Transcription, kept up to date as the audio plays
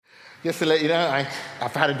Just to let you know,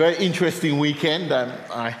 I've had a very interesting weekend.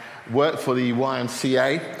 I worked for the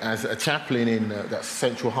YMCA as a chaplain in that's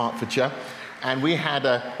Central Hertfordshire, and we had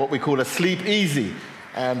what we call a sleep easy.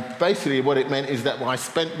 And basically what it meant is that I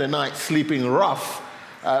spent the night sleeping rough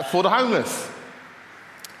for the homeless.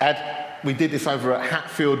 And we did this over at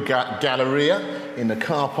Hatfield Galleria in the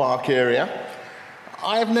car park area.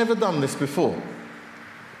 I have never done this before.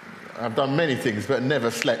 I've done many things, but never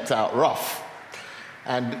slept out rough.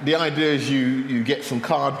 And the idea is you get some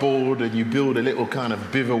cardboard and you build a little kind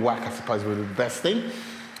of bivouac, I suppose, with the best thing.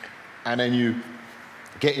 And then you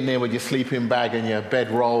get in there with your sleeping bag and your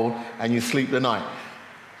bedroll and you sleep the night.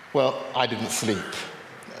 Well, I didn't sleep.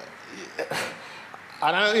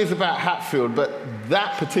 I don't think it's about Hatfield, but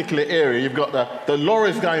that particular area, you've got the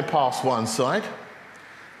lorries going past one side.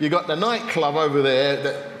 You've got the nightclub over there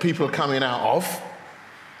that people are coming out of.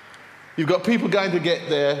 You've got people going to get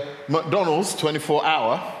their McDonald's 24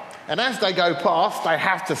 hour, and as they go past, they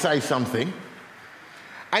have to say something.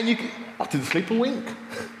 And I didn't sleep a wink.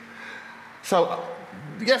 So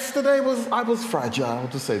yesterday I was fragile,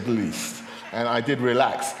 to say the least, and I did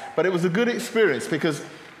relax. But it was a good experience because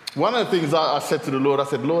one of the things I said to the Lord, I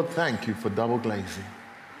said, Lord, thank you for double glazing.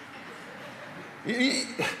 You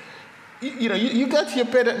go to your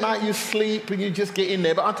bed at night, you sleep, and you just get in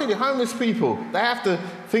there. But I'll tell you, homeless people, they have to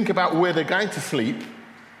think about where they're going to sleep.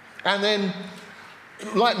 And then,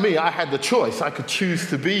 like me, I had the choice. I could choose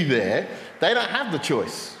to be there. They don't have the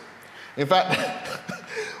choice. In fact,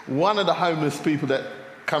 one of the homeless people that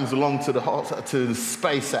comes along to the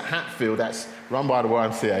space at Hatfield, that's run by the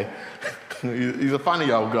YMCA, he's a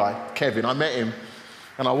funny old guy, Kevin. I met him,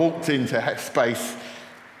 and I walked into space,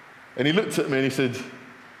 and he looked at me and he said,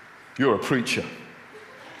 "You're a preacher."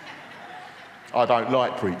 I don't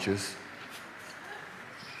like preachers.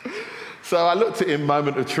 So I looked at him,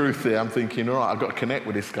 moment of truth there. I'm thinking, all right, I've got to connect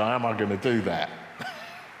with this guy. How am I going to do that?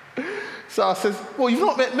 So I said, well, you've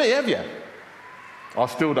not met me, have you? I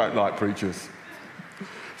still don't like preachers.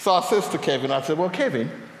 So I says to Kevin, I said, well, Kevin,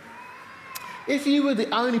 if you were the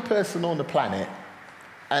only person on the planet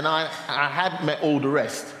and I hadn't met all the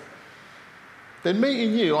rest, then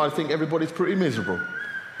meeting you, I think everybody's pretty miserable.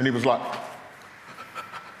 And he was like,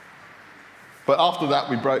 but after that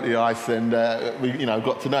we broke the ice and we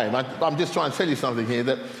got to know him. I'm just trying to tell you something here,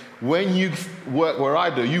 that when you work where I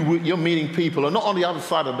do, you're meeting people, and not on the other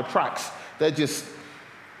side of the tracks, they're just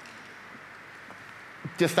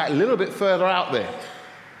that little bit further out there,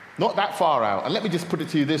 not that far out. And let me just put it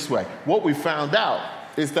to you this way. What we found out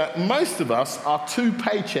is that most of us are 2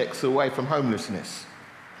 paychecks away from homelessness.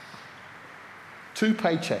 2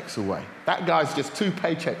 paychecks away. That guy's just 2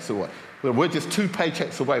 paychecks away. Well, we're just 2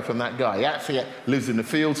 paychecks away from that guy. He actually lives in the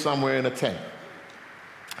field somewhere in a tent.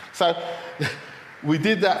 So we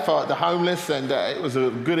did that for the homeless, and it was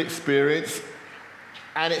a good experience.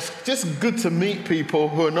 And it's just good to meet people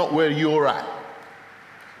who are not where you're at.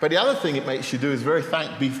 But the other thing it makes you do is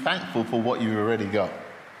be thankful for what you've already got.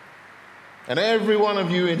 And every one of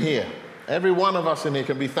you in here, every one of us in here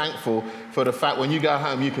can be thankful for the fact when you go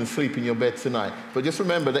home, you can sleep in your bed tonight. But just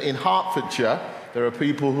remember that in Hertfordshire, there are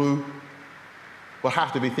people who will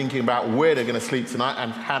have to be thinking about where they're going to sleep tonight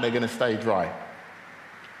and how they're going to stay dry.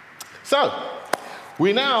 So,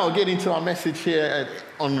 we now get into our message here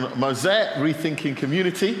on Mosaic, Rethinking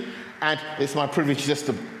Community. And it's my privilege just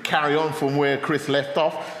to carry on from where Chris left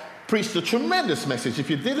off. Preached a tremendous message. If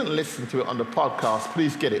you didn't listen to it on the podcast,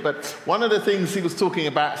 please get it. But one of the things he was talking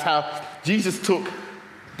about is how Jesus took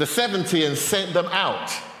the 70 and sent them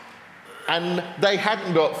out. And they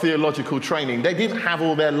hadn't got theological training. They didn't have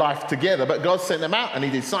all their life together, but God sent them out and he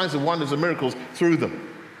did signs and wonders and miracles through them.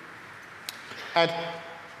 And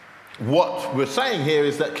what we're saying here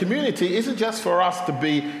is that community isn't just for us to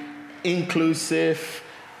be inclusive,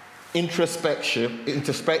 introspective,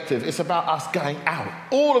 it's about us going out.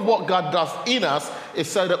 All of what God does in us is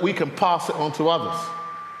so that we can pass it on to others.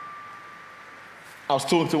 I was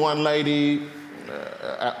talking to one lady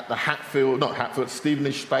at the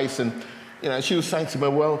Stevenage space, and she was saying to me,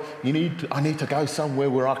 well, I need to go somewhere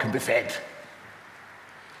where I can be fed.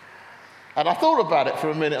 And I thought about it for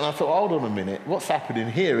a minute, and I thought, hold on a minute, what's happening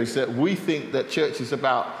here is that we think that church is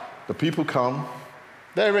about the people come,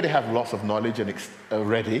 they already have lots of knowledge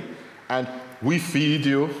already, and we feed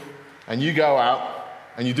you, and you go out,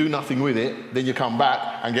 and you do nothing with it, then you come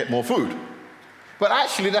back and get more food. But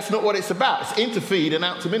actually, that's not what it's about. It's in to feed and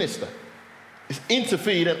out to minister. It's in to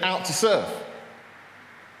feed and out to serve.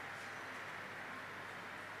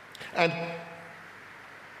 And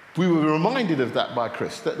we were reminded of that by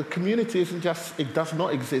Chris, that the community it does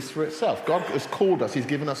not exist for itself. God has called us, he's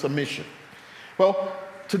given us a mission. Well,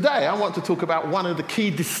 today I want to talk about one of the key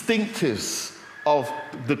distinctives of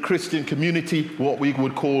the Christian community, what we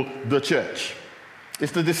would call the church.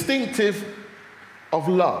 It's the distinctive of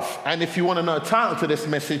love. And if you want to know a title to this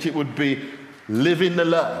message, it would be Living the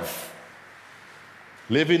Love.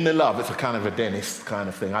 Living the Love. It's a kind of a dentist kind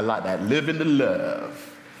of thing. I like that. Living the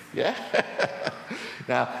Love. Yeah?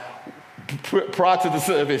 Now, prior to the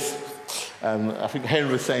service, I think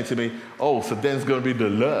Henry was saying to me, oh, so Den's going to be the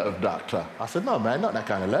love doctor. I said, no, man, not that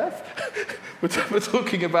kind of love. We're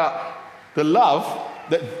talking about the love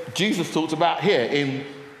that Jesus talked about here in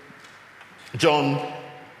John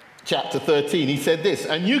chapter 13. He said this,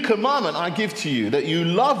 "A new commandment I give to you, that you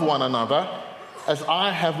love one another as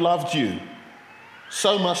I have loved you.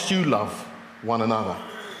 So must you love one another.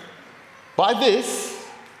 By this,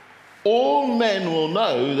 all men will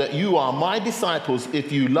know that you are my disciples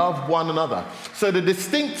if you love one another." So the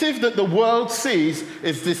distinctive that the world sees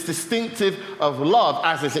is this distinctive of love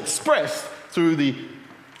as is expressed through the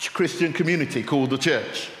Christian community called the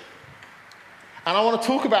church. And I want to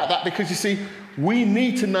talk about that because, you see, we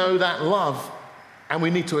need to know that love and we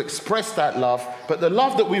need to express that love. But the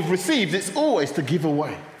love that we've received, it's always to give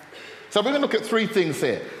away. So we're going to look at three things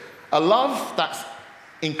here. A love that's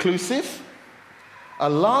inclusive, a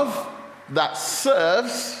love that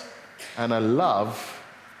serves, and a love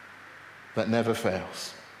that never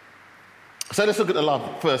fails. So let's look at the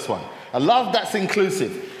first one. A love that's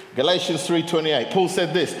inclusive. Galatians 3:28. Paul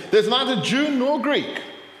said this, "There's neither Jew nor Greek,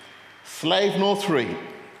 slave nor free,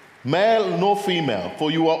 male nor female,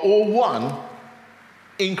 for you are all one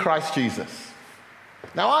in Christ Jesus."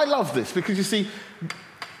 Now I love this because, you see,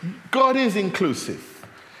 God is inclusive.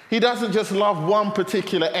 He doesn't just love one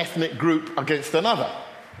particular ethnic group against another.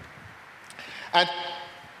 And,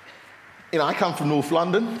 I come from North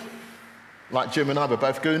London. Like Jim and I, we're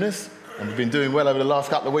both Gooners, and we've been doing well over the last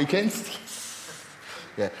couple of weekends.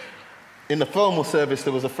 Yeah. In the formal service,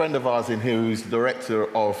 there was a friend of ours in here who's the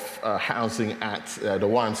director of housing at the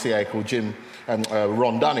YMCA called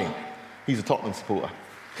Ron Dunning. He's a Tottenham supporter.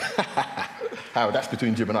 Howard, that's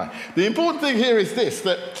between Jim and I. The important thing here is this,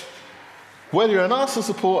 that whether you're an Arsenal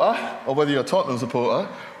supporter or whether you're a Tottenham supporter,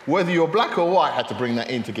 whether you're black or white, I had to bring that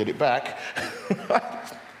in to get it back.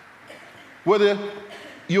 Whether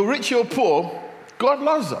you're rich or poor, God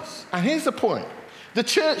loves us. And here's the point. The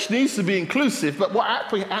church needs to be inclusive, but what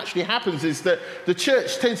actually happens is that the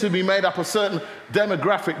church tends to be made up of a certain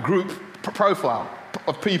demographic group profile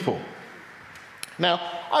of people. Now,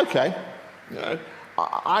 okay,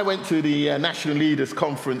 I went to the National Leaders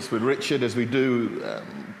Conference with Richard, as we do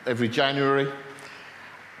every January,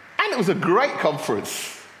 and it was a great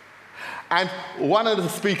conference. And one of the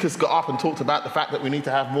speakers got up and talked about the fact that we need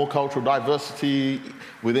to have more cultural diversity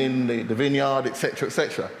within the vineyard, etc.,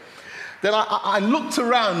 etc. Then I looked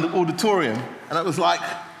around the auditorium and I was like,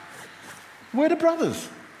 where are the brothers?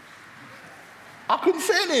 I couldn't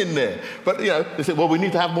see any in there. But, they said, well, we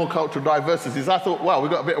need to have more cultural diversity. So I thought, well,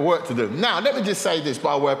 we've got a bit of work to do. Now, let me just say this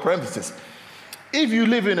by way of parenthesis. If you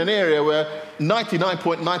live in an area where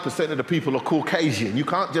 99.9% of the people are Caucasian, you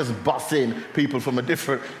can't just bus in people from a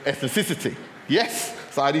different ethnicity. Yes?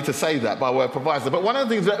 So I need to say that by way of proviso. But one of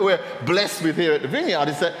the things that we're blessed with here at the Vineyard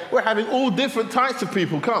is that we're having all different types of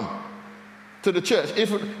people come to the church,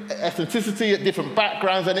 different ethnicity, different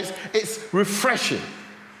backgrounds, and it's refreshing.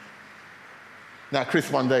 Now,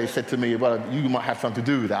 Chris one day said to me, well, you might have something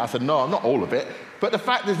to do with that. I said, no, not all of it. But the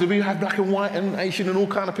fact is that we have black and white and Asian and all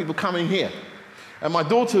kind of people coming here. And my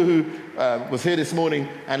daughter, who was here this morning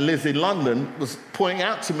and lives in London, was pointing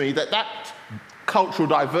out to me that cultural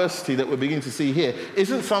diversity that we're beginning to see here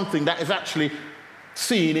isn't something that is actually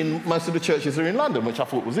seen in most of the churches that are in London, which I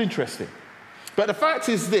thought was interesting. But the fact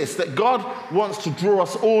is this, that God wants to draw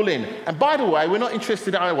us all in. And by the way, we're not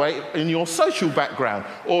interested either in your social background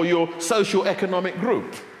or your social economic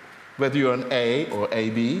group, whether you're an A or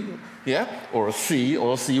AB, or a C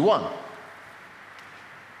or a C1.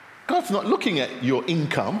 God's not looking at your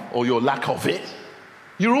income or your lack of it.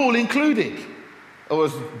 You're all included. Or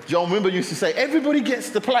as John Wimber used to say, everybody gets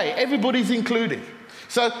to play. Everybody's included.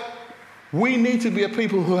 So we need to be a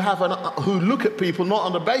people who look at people not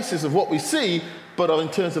on the basis of what we see, but in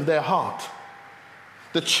terms of their heart.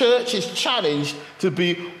 The church is challenged to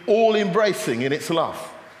be all-embracing in its love.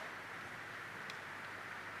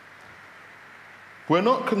 We're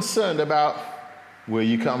not concerned about where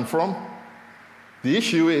you come from. The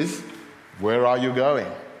issue is, where are you going?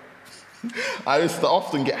 I used to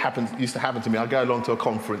happen to me. I'd go along to a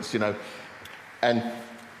conference, and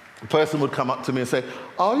a person would come up to me and say,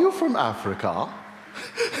 are you from Africa?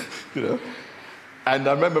 And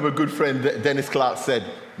I remember my good friend Dennis Clark said,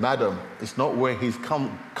 "Madam, it's not where he's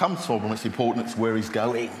comes from what's important, it's where he's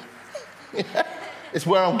going." It's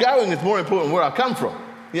where I'm going, it's more important than where I come from.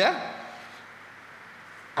 Yeah?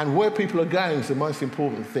 And where people are going is the most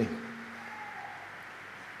important thing.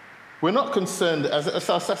 We're not concerned, as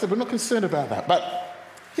I said, we're not concerned about that. But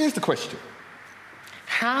here's the question.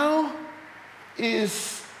 How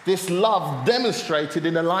is this love demonstrated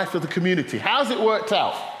in the life of the community? How's it worked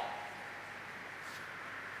out?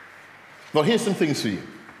 Well, here's some things for you.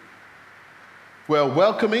 We're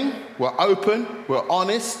welcoming, we're open, we're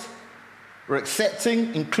honest, we're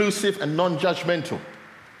accepting, inclusive, and non-judgmental.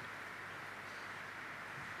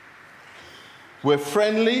 We're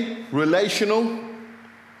friendly, relational,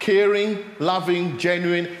 caring, loving,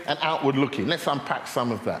 genuine, and outward-looking. Let's unpack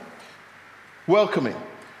some of that. Welcoming.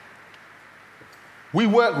 We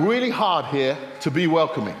work really hard here to be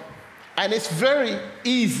welcoming. And it's very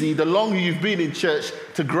easy, the longer you've been in church,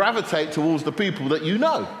 to gravitate towards the people that you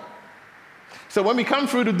know. So when we come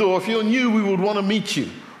through the door, if you're new, we would want to meet you.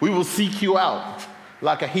 We will seek you out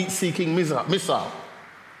like a heat-seeking missile.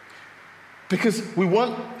 Because we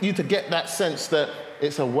want you to get that sense that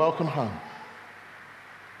it's a welcome home.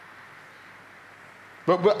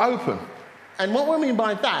 But we're open. And what we mean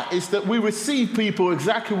by that is that we receive people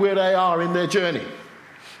exactly where they are in their journey.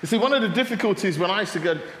 You see, one of the difficulties where I used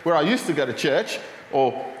to go to church,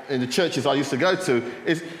 or in the churches I used to go to,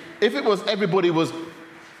 is if it was everybody was,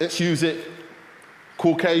 let's use it,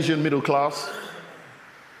 Caucasian middle class,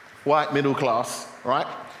 white middle class, right?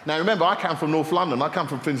 Now remember, I come from North London. I come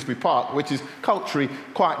from Finsbury Park, which is culturally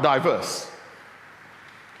quite diverse,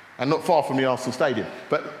 and not far from the Arsenal Stadium.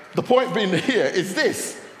 But the point being here is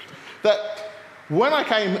this, that when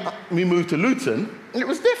we moved to Luton, it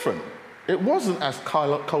was different. It wasn't as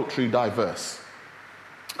culturally diverse.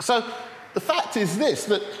 So the fact is this,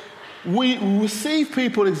 that we receive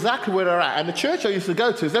people exactly where they're at. And the church I used to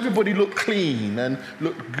go to, is everybody looked clean and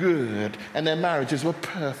looked good, and their marriages were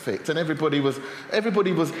perfect, and everybody was,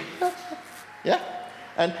 yeah?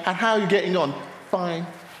 And how are you getting on? Fine,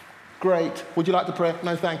 great. Would you like to pray?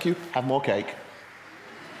 No, thank you. Have more cake.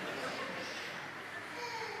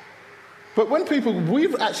 But when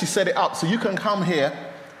we've actually set it up so you can come here,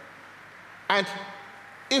 and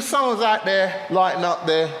if someone's out there lighting up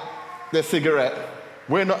their cigarette,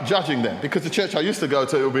 we're not judging them, because the church I used to go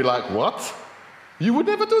to, it would be like, what? You would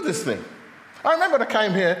never do this thing. I remember I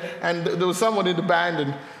came here and there was someone in the band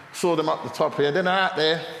and saw them up the top here. Then they're out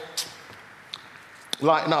there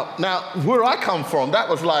lighting up. Now, where I come from, that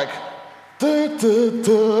was like, need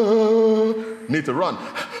to run.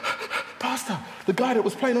 Pastor, the guy that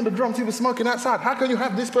was playing on the drums, he was smoking outside. How can you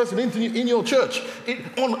have this person in your church,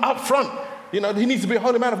 up front? You know, he needs to be a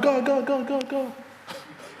holy man of God, go.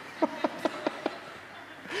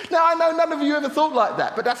 Now, I know none of you ever thought like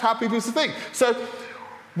that, but that's how people used to think. So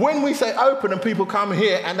when we say open and people come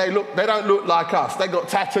here and they don't look like us. They got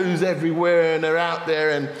tattoos everywhere and they're out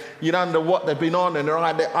there and you don't know what they've been on and their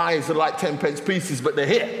eyes are like 10 pence pieces, but they're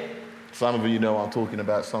here. Some of you know what I'm talking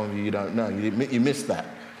about, some of you don't know. You missed that.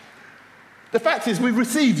 The fact is, we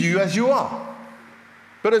receive you as you are.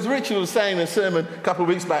 But as Richard was saying in a sermon a couple of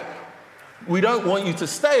weeks back, we don't want you to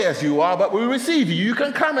stay as you are, but we receive you. You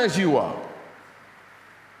can come as you are.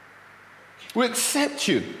 We accept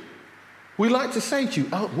you. We like to say to you,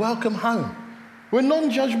 oh, welcome home. We're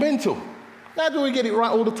non-judgmental. Now, do we get it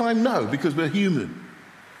right all the time? No, because we're human.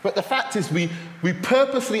 But the fact is, we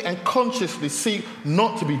purposely and consciously seek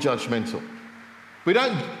not to be judgmental. We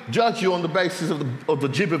don't judge you on the basis of the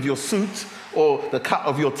jib of your suit or the cut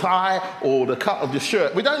of your tie or the cut of your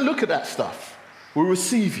shirt. We don't look at that stuff. We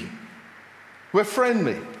receive you. We're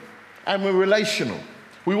friendly and we're relational.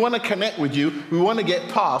 We want to connect with you. We want to get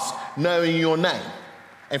past knowing your name.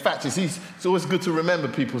 In fact, it's always good to remember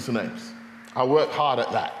people's names. I work hard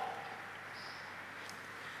at that.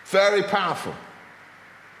 Very powerful.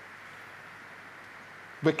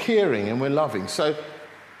 We're caring and we're loving. So,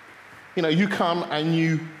 you come and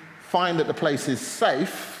you find that the place is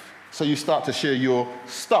safe, so you start to share your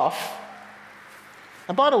stuff.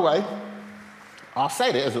 And by the way, I'll say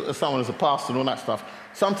it as someone as a pastor and all that stuff.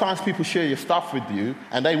 Sometimes people share your stuff with you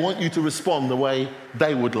and they want you to respond the way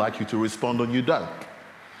they would like you to respond, and you don't.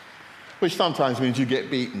 Which sometimes means you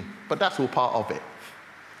get beaten. But that's all part of it.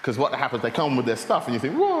 Because what happens, they come with their stuff and you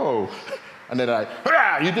think, whoa. And then they're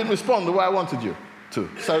like, you didn't respond the way I wanted you to.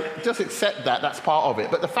 So just accept that, that's part of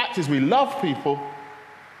it. But the fact is, we love people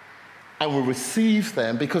and we receive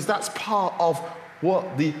them because that's part of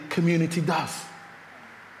what the community does.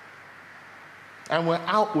 And we're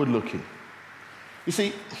outward looking. You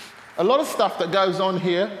see, a lot of stuff that goes on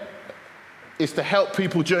here is to help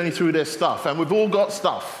people journey through their stuff. And we've all got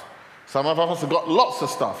stuff. Some of us have got lots of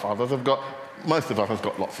stuff. Most of us have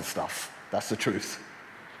got lots of stuff. That's the truth.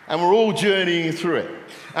 And we're all journeying through it.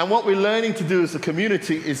 And what we're learning to do as a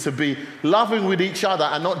community is to be loving with each other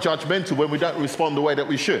and not judgmental when we don't respond the way that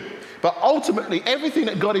we should. But ultimately, everything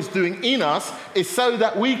that God is doing in us is so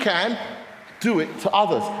that we can do it to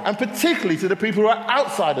others, and particularly to the people who are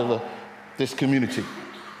outside of this community.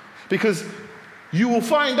 Because you will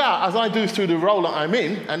find out, as I do through the role that I'm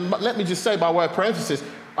in, and let me just say by way of parenthesis,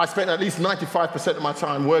 I spent at least 95% of my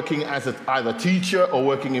time working as either teacher or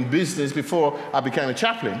working in business before I became a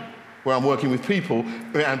chaplain, where I'm working with people,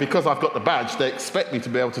 and because I've got the badge, they expect me to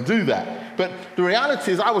be able to do that. But the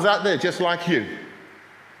reality is I was out there just like you.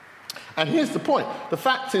 And here's the point. The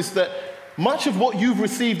fact is that much of what you've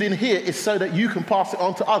received in here is so that you can pass it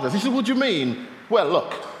on to others. You say, what do you mean? Well,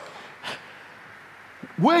 look,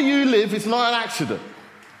 where you live is not an accident.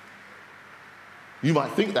 You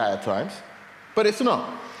might think that at times, but it's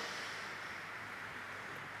not.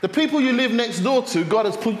 The people you live next door to, God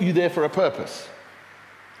has put you there for a purpose.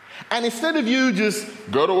 And instead of you just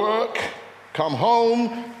go to work, come home,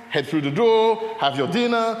 head through the door, have your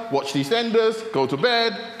dinner, watch EastEnders, go to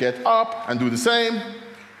bed, get up and do the same.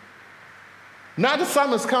 Now the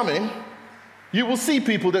summer's coming, you will see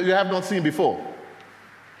people that you have not seen before.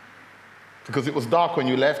 Because it was dark when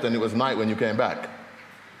you left and it was night when you came back.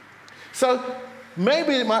 So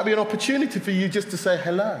maybe it might be an opportunity for you just to say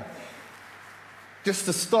hello. Just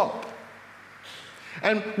to stop.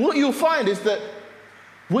 And what you'll find is that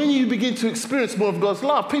when you begin to experience more of God's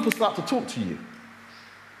love, people start to talk to you.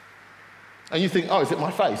 And you think, oh, is it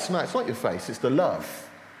my face? No, it's not your face. It's the love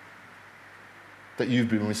that you've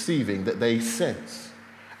been receiving that they sense.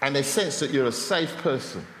 And they sense that you're a safe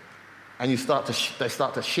person. And they start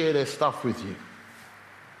to share their stuff with you.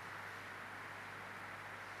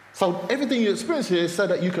 So everything you experience here is so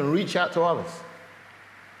that you can reach out to others.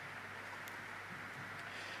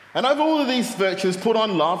 And over all of these virtues, put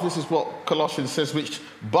on love. This is what Colossians says, which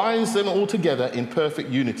binds them all together in perfect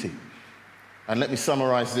unity. And let me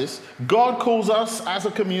summarize this. God calls us as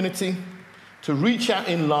a community to reach out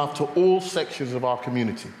in love to all sections of our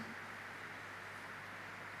community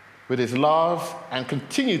with his love, and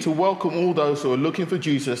continue to welcome all those who are looking for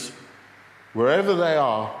Jesus wherever they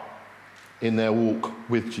are in their walk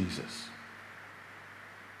with Jesus.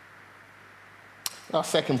 Our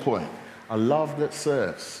second point, a love that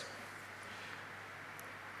serves.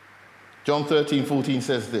 John 13:14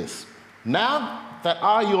 says this, now that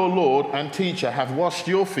I, your Lord and teacher, have washed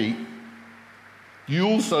your feet, you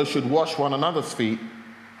also should wash one another's feet.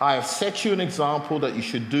 I have set you an example that you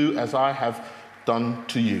should do as I have done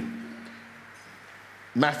to you.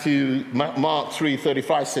 Mark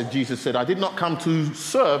 3:35 said, Jesus said, I did not come to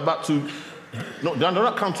serve, but to, did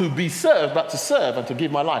not come to be served, but to serve and to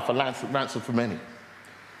give my life a ransom for many.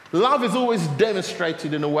 Love is always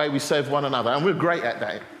demonstrated in the way we serve one another, and we're great at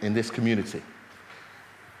that in this community.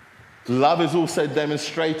 Love is also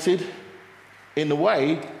demonstrated in the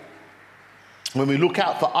way when we look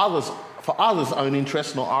out for others' own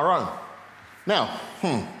interests, not our own. Now,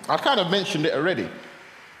 I kind of mentioned it already.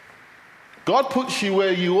 God puts you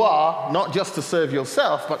where you are, not just to serve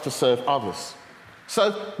yourself, but to serve others.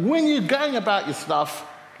 So when you're going about your stuff,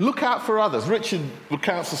 look out for others. Richard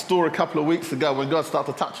recounts a story a couple of weeks ago when God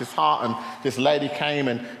started to touch his heart, and this lady came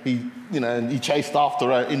and he chased after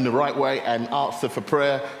her in the right way and asked her for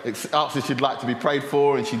prayer, asked if she'd like to be prayed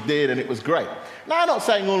for, and she did, and it was great. Now, I'm not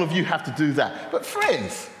saying all of you have to do that, but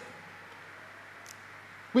friends,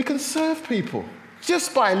 we can serve people.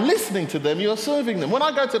 Just by listening to them, you're serving them. When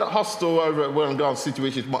I go to the hostel over at Wollongong City,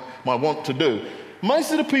 which is my want to do,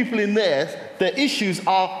 most of the people in there, their issues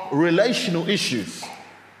are relational issues,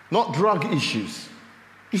 not drug issues.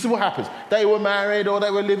 You see what happens? They were married or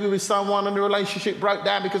they were living with someone and the relationship broke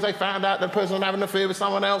down because they found out the person was having an affair with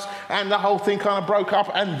someone else, and the whole thing kind of broke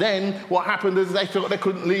up. And then what happened is they thought they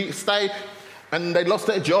couldn't stay, and they lost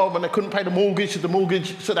their job and they couldn't pay the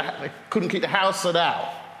mortgage, so they couldn't keep the house, so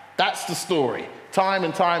out. That's the story. Time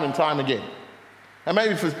and time and time again. And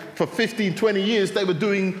maybe for 15, 20 years, they were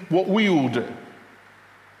doing what we all do.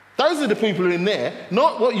 Those are the people in there,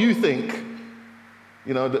 not what you think,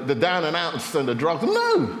 the down and outs and the drugs.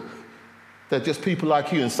 No! They're just people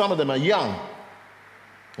like you, and some of them are young,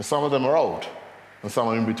 and some of them are old, and some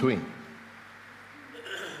are in between.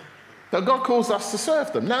 Now, God calls us to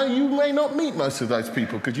serve them. Now, you may not meet most of those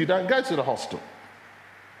people because you don't go to the hostel.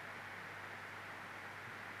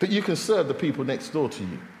 But you can serve the people next door to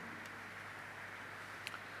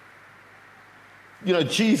you.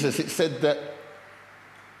 Jesus, it said that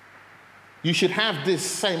You should have this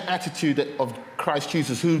same attitude of Christ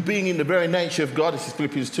Jesus, who being in the very nature of God, this is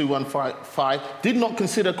Philippians 2:1-5, did not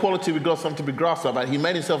consider equality with God something to be grasped at, but he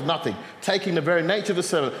made himself nothing, taking the very nature of a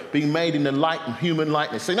servant, being made in the human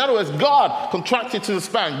likeness. So in other words, God contracted to the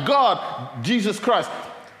span. God, Jesus Christ,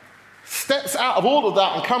 steps out of all of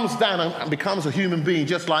that and comes down and becomes a human being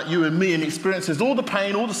just like you and me, and experiences all the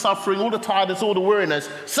pain, all the suffering, all the tiredness, all the weariness,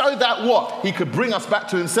 so that what? He could bring us back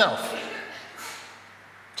to himself.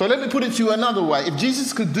 So let me put it to you another way. If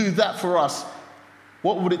Jesus could do that for us,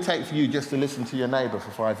 what would it take for you just to listen to your neighbor for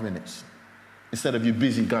 5 minutes? Instead of you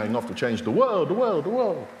busy going off to change the world, the world, the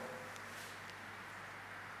world.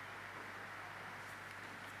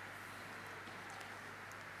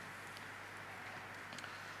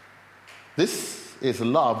 This is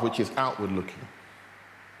love which is outward looking.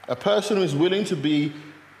 A person who is willing to be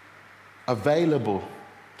available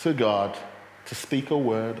to God to speak a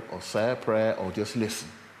word or say a prayer or just listen.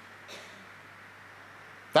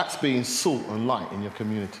 That's being salt and light in your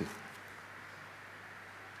community.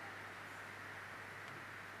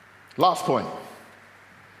 Last point.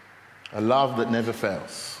 A love that never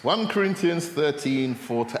fails. 1 Corinthians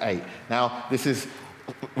 13:4-8. Now, this is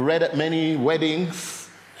read at many weddings.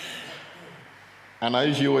 And I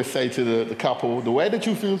usually always say to the couple, the way that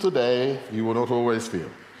you feel today, you will not always feel.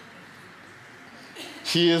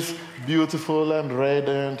 She is beautiful and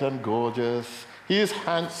radiant and gorgeous. He is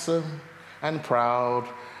handsome and proud.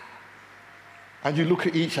 And you look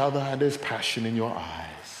at each other and there's passion in your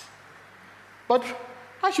eyes. But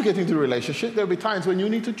as you get into a relationship, there'll be times when you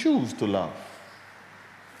need to choose to love.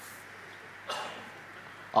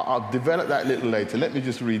 I'll develop that a little later. Let me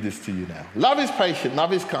just read this to you now. Love is patient,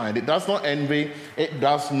 love is kind. It does not envy, it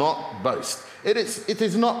does not boast. It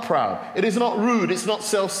is not proud, it is not rude, it's not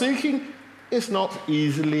self-seeking, it's not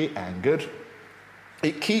easily angered.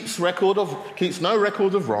 It keeps no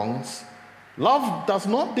record of wrongs. Love does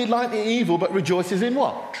not delight in evil, but rejoices in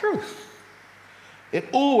what? Truth. It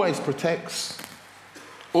always protects,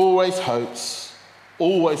 always hopes,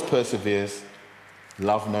 always perseveres.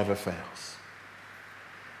 Love never fails.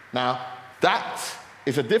 Now, that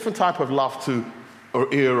is a different type of love to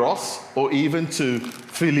eros, or even to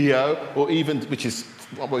phileo, or even, which is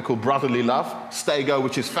what we call brotherly love, stego,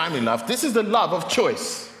 which is family love. This is the love of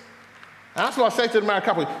choice. And that's why I say to the married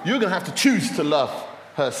couple, you're going to have to choose to love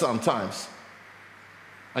her sometimes.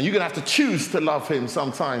 And you're going to have to choose to love him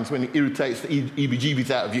sometimes when he irritates the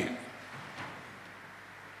EBGBs out of you.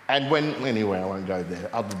 And anyway, I won't go there.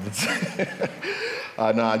 Other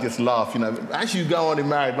than I just laugh, As you go on in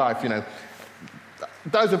married life,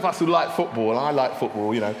 those of us who like football, and I like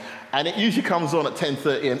football, and it usually comes on at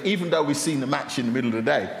 10:30, and even though we've seen the match in the middle of the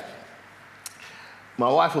day, my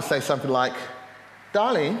wife will say something like,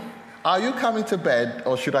 darling, are you coming to bed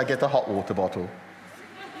or should I get a hot water bottle?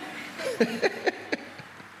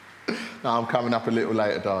 No, I'm coming up a little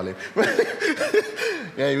later, darling.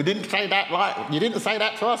 Yeah, you didn't say that right. You didn't say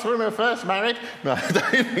that to us when we were first married. No,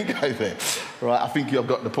 don't even go there. Right, I think you've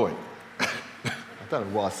got the point. I don't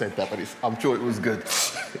know why I said that, but I'm sure it was good.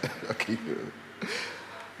 Okay.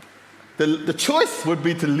 The choice would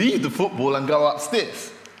be to leave the football and go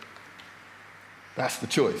upstairs. That's the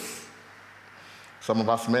choice. Some of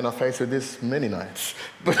us men are faced with this many nights,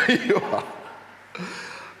 but here you are.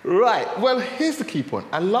 Right, well, here's the key point.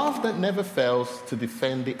 A love that never fails to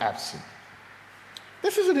defend the absent.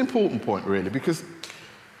 This is an important point, really, because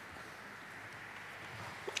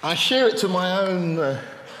I share it to my own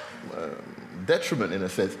detriment, in a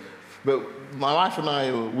sense. But my wife and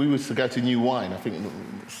I, we used to go to New Wine. I think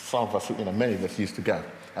some of us, many of us used to go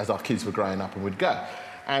as our kids were growing up, and we'd go.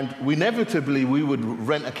 And inevitably, we would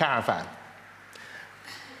rent a caravan.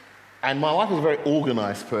 And my wife was a very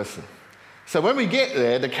organized person. So when we get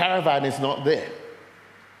there, the caravan is not there.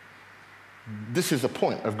 This is a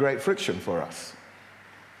point of great friction for us.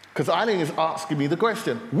 Because Eileen is asking me the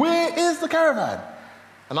question, where is the caravan?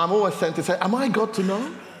 And I'm always tempted to say, am I God to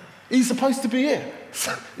know? He's supposed to be here.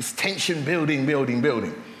 So it's tension building.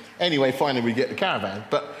 Anyway, finally we get the caravan.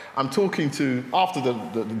 But I'm talking to, after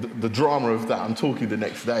the drama of that, I'm talking the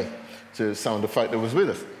next day to some of the folk that was with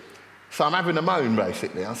us. So I'm having a moan,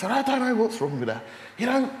 basically. I said, I don't know what's wrong with that.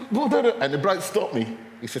 And the bloke stopped me.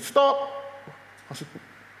 He said, stop. I said,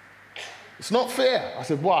 it's not fair. I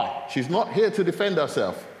said, why? She's not here to defend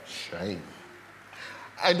herself. Shame.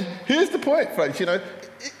 And here's the point, folks,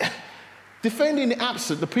 defending the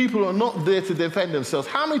absent, the people who are not there to defend themselves.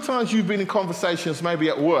 How many times you've been in conversations, maybe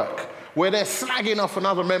at work, where they're slagging off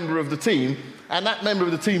another member of the team, and that member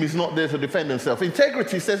of the team is not there to defend themselves?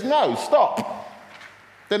 Integrity says, no, stop.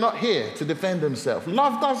 They're not here to defend themselves.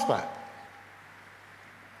 Love does that.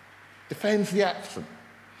 Defends the absent.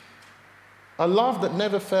 A love that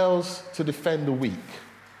never fails to defend the weak.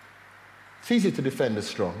 It's easy to defend the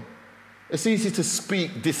strong. It's easy to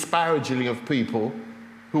speak disparagingly of people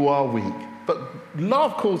who are weak. But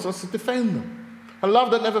love calls us to defend them. A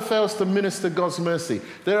love that never fails to minister God's mercy.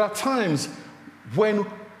 There are times when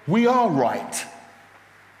we are right.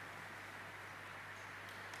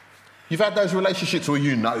 You've had those relationships where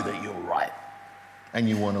you know that you're right and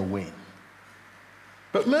you want to win.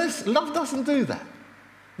 But love doesn't do that.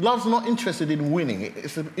 Love's not interested in winning.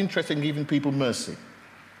 It's interested in giving people mercy.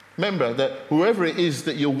 Remember that whoever it is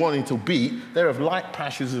that you're wanting to be, they're of like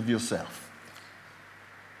passions of yourself.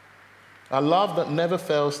 A love that never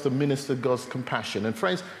fails to minister God's compassion. And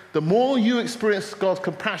friends, the more you experience God's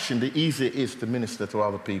compassion, the easier it is to minister to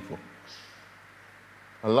other people.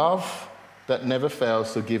 A love that never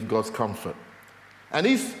fails to give God's comfort. And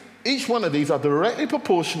each one of these are directly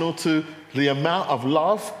proportional to the amount of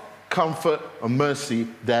love, comfort, and mercy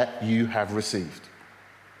that you have received.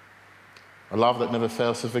 A love that never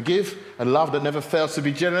fails to forgive, a love that never fails to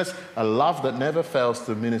be generous, a love that never fails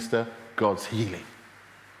to minister God's healing.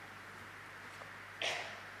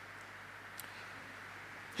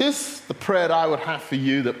 Here's the prayer that I would have for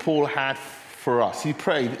you that Paul had for us. He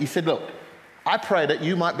prayed, he said, look, I pray that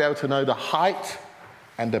you might be able to know the height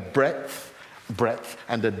and the breadth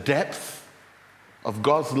and the depth of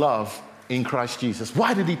God's love in Christ Jesus.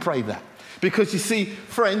 Why did he pray that? Because you see,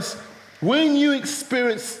 friends, when you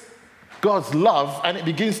experience God's love and it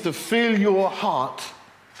begins to fill your heart,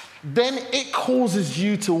 then it causes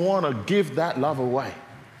you to want to give that love away.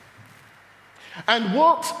 And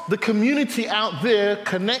what the community out there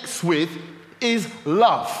connects with is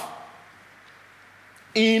love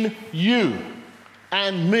in you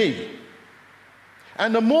and me.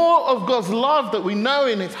 And the more of God's love that we know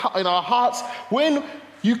in our hearts,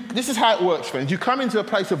 this is how it works, friends. You come into a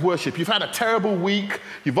place of worship. You've had a terrible week.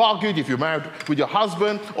 You've argued if you're married with your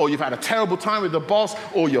husband, or you've had a terrible time with the boss,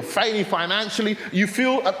 or you're failing financially. You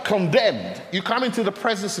feel condemned. You come into the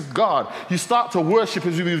presence of God. You start to worship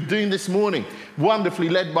as we were doing this morning, wonderfully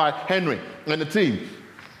led by Henry and the team.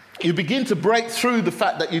 You begin to break through the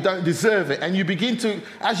fact that you don't deserve it. And you begin to,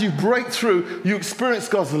 as you break through, you experience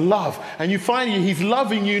God's love. And you find he's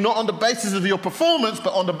loving you not on the basis of your performance,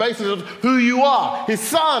 but on the basis of who you are, his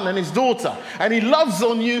son and his daughter. And he loves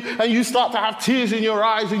on you, and you start to have tears in your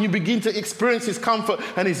eyes, and you begin to experience his comfort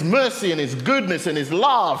and his mercy and his goodness and his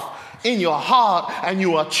love in your heart, and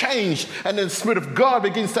you are changed. And then the Spirit of God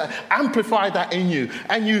begins to amplify that in you.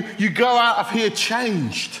 And you go out of here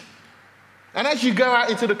changed. And as you go out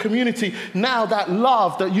into the community, now that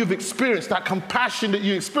love that you've experienced, that compassion that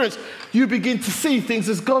you experience, you begin to see things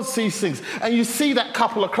as God sees things. And you see that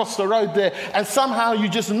couple across the road there, and somehow you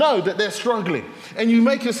just know that they're struggling. And you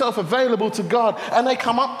make yourself available to God, and they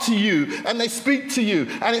come up to you, and they speak to you.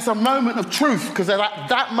 And it's a moment of truth, because at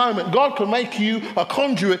that moment, God can make you a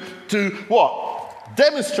conduit to what?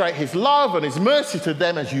 Demonstrate his love and his mercy to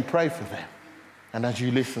them as you pray for them and as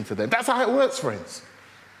you listen to them. That's how it works, friends.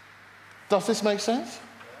 Does this make sense?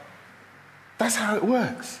 That's how it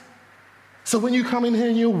works. So when you come in here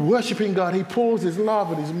and you're worshiping God, he pours his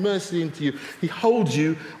love and his mercy into you. He holds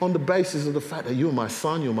you on the basis of the fact that you're my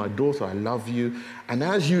son, you're my daughter, I love you. And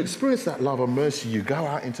as you experience that love and mercy, you go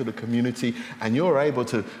out into the community and you're able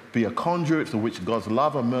to be a conduit through which God's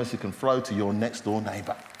love and mercy can flow to your next door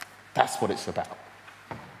neighbor. That's what it's about.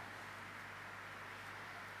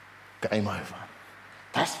 Game over.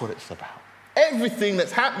 That's what it's about. Everything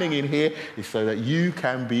that's happening in here is so that you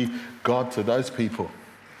can be God to those people,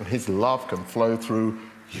 and his love can flow through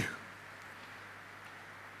you.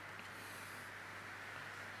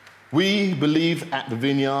 We believe at the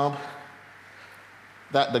Vineyard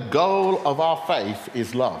that the goal of our faith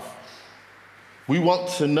is love. We want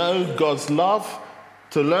to know God's love,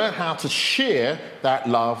 to learn how to share that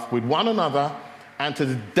love with one another, and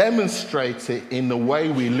to demonstrate it in the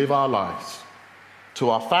way we live our lives, to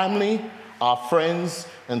our family, our friends,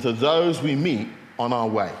 and to those we meet on our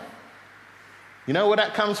way. You know where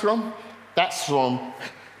that comes from? That's from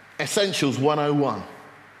Essentials 101.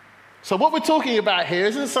 So what we're talking about here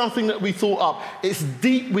isn't something that we thought up. It's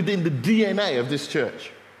deep within the DNA of this church.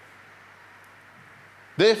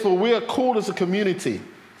 Therefore, we are called as a community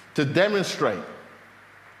to demonstrate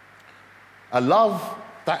a love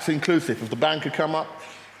that's inclusive. If the band could come up.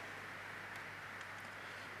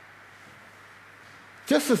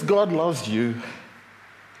 Just as God loves you,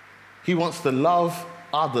 he wants to love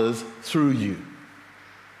others through you.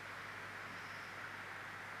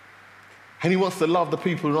 And he wants to love the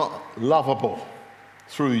people who are not lovable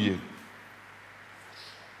through you.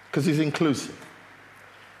 Because he's inclusive.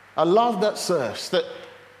 A love that serves, that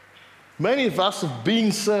Many of us have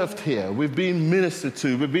been served here. We've been ministered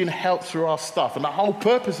to. We've been helped through our stuff. And the whole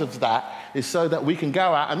purpose of that is so that we can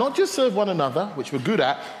go out and not just serve one another, which we're good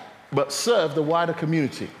at, but serve the wider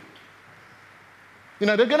community. You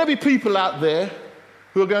know, there are going to be people out there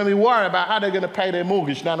who are going to be worried about how they're going to pay their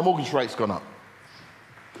mortgage now the mortgage rate's gone up.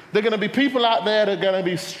 There are going to be people out there that are going to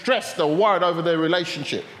be stressed or worried over their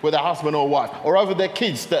relationship with their husband or wife, or over their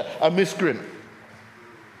kids that are miscreant.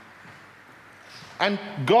 And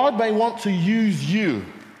God may want to use you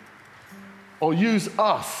or use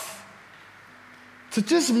us to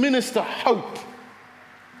just minister hope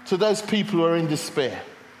to those people who are in despair.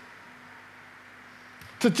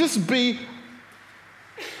 To just be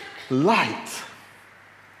light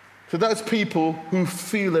to those people who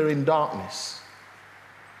feel they're in darkness.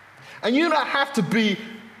 And you don't have to be,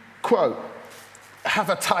 quote,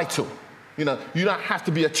 have a title. You know, you don't have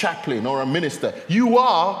to be a chaplain or a minister. You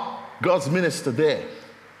are God's minister there.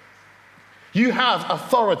 You have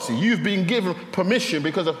authority. You've been given permission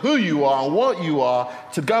because of who you are and what you are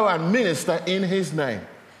to go and minister in his name.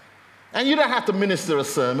 And you don't have to minister a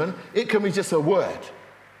sermon. It can be just a word.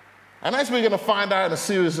 And as we're going to find out in a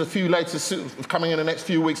series coming in the next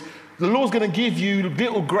few weeks, the Lord's going to give you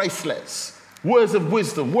little gracelets, words of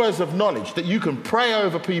wisdom, words of knowledge that you can pray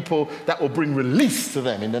over people that will bring release to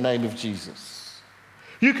them in the name of Jesus.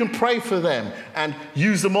 You can pray for them and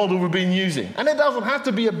use the model we've been using. And it doesn't have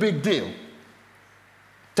to be a big deal.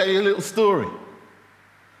 Tell you a little story.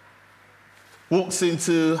 Walks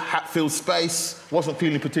into Hatfield Space, wasn't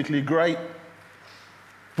feeling particularly great.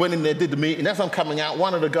 Went in there, did the meeting. As I'm coming out,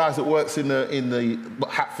 one of the guys that works in the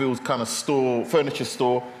Hatfield's kind of store, furniture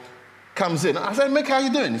store, comes in. I said, Mick, how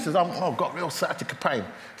you doing? He says, I've got real sciatica pain.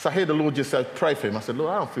 So I hear the Lord just say, pray for him. I said,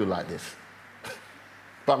 Lord, I don't feel like this.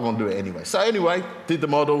 But I'm going to do it anyway. So anyway, did the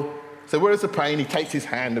model. So where is the pain? He takes his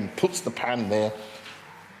hand and puts the pan there.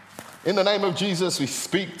 In the name of Jesus, we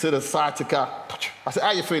speak to the sciatica. I said, how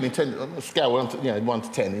are you feeling? 10, on a scale 1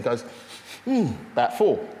 to 10. He goes, about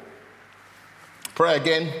 4. Pray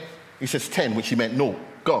again. He says 10, which he meant 0.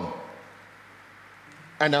 Gone.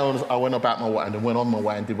 And I went about my way and went on my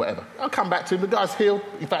way and did whatever. I'll come back to him. The guy's healed.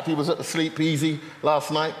 In fact, he was at the Sleep Easy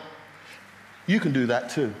last night. You can do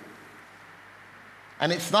that too.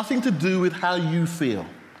 And it's nothing to do with how you feel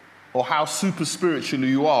or how super spiritual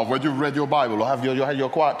you are, whether you've read your Bible or have had your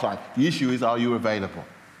quiet time. The issue is, are you available?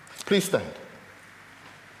 Please stand.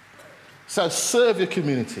 So serve your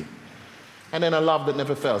community. And then a love that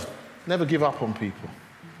never fails. Never give up on people.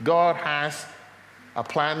 God has a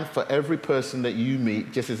plan for every person that you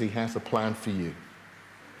meet, just as he has a plan for you.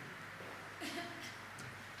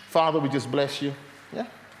 Father, we just bless you. Yeah.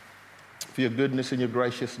 For your goodness and your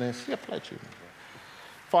graciousness. Yeah, pledge you.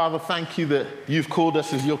 Father, thank you that you've called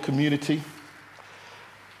us as your community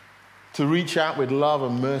to reach out with love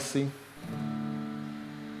and mercy,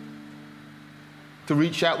 to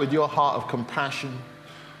reach out with your heart of compassion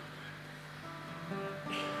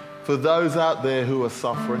for those out there who are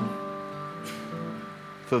suffering,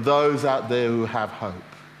 for those out there who have hope,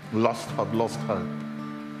 have lost hope.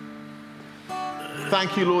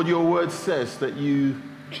 Thank you, Lord, your word says that you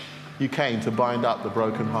came to bind up the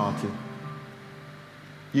brokenhearted.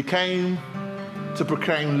 You came to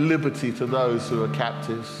proclaim liberty to those who are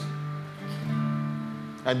captives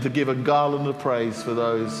and to give a garland of praise for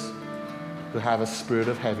those who have a spirit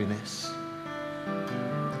of heaviness.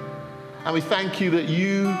 And we thank you that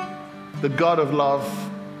you, the God of love,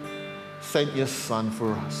 sent your Son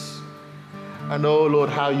for us. And oh Lord,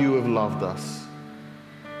 how you have loved us.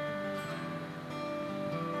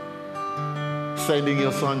 Sending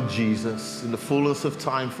your Son Jesus in the fullness of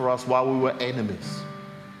time for us while we were enemies.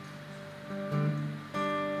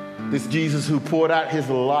 This Jesus who poured out his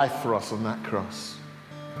life for us on that cross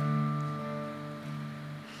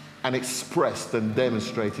and expressed and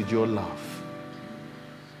demonstrated your love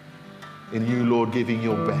in you, Lord, giving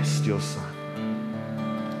your best, your Son.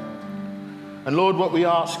 And Lord, what we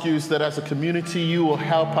ask you is that as a community, you will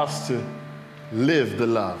help us to live the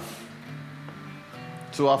love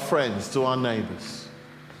to our friends, to our neighbors,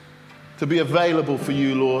 to be available for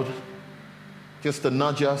you, Lord, just to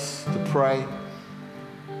nudge us, to pray,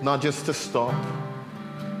 not just to stop,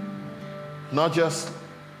 not just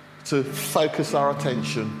to focus our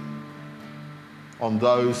attention on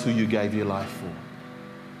those who you gave your life for.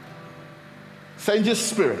 Send your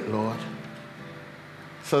Spirit, Lord,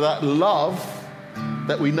 so that love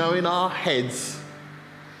that we know in our heads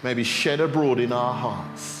may be shed abroad in our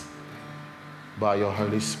hearts by your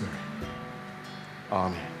Holy Spirit.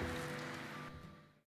 Amen.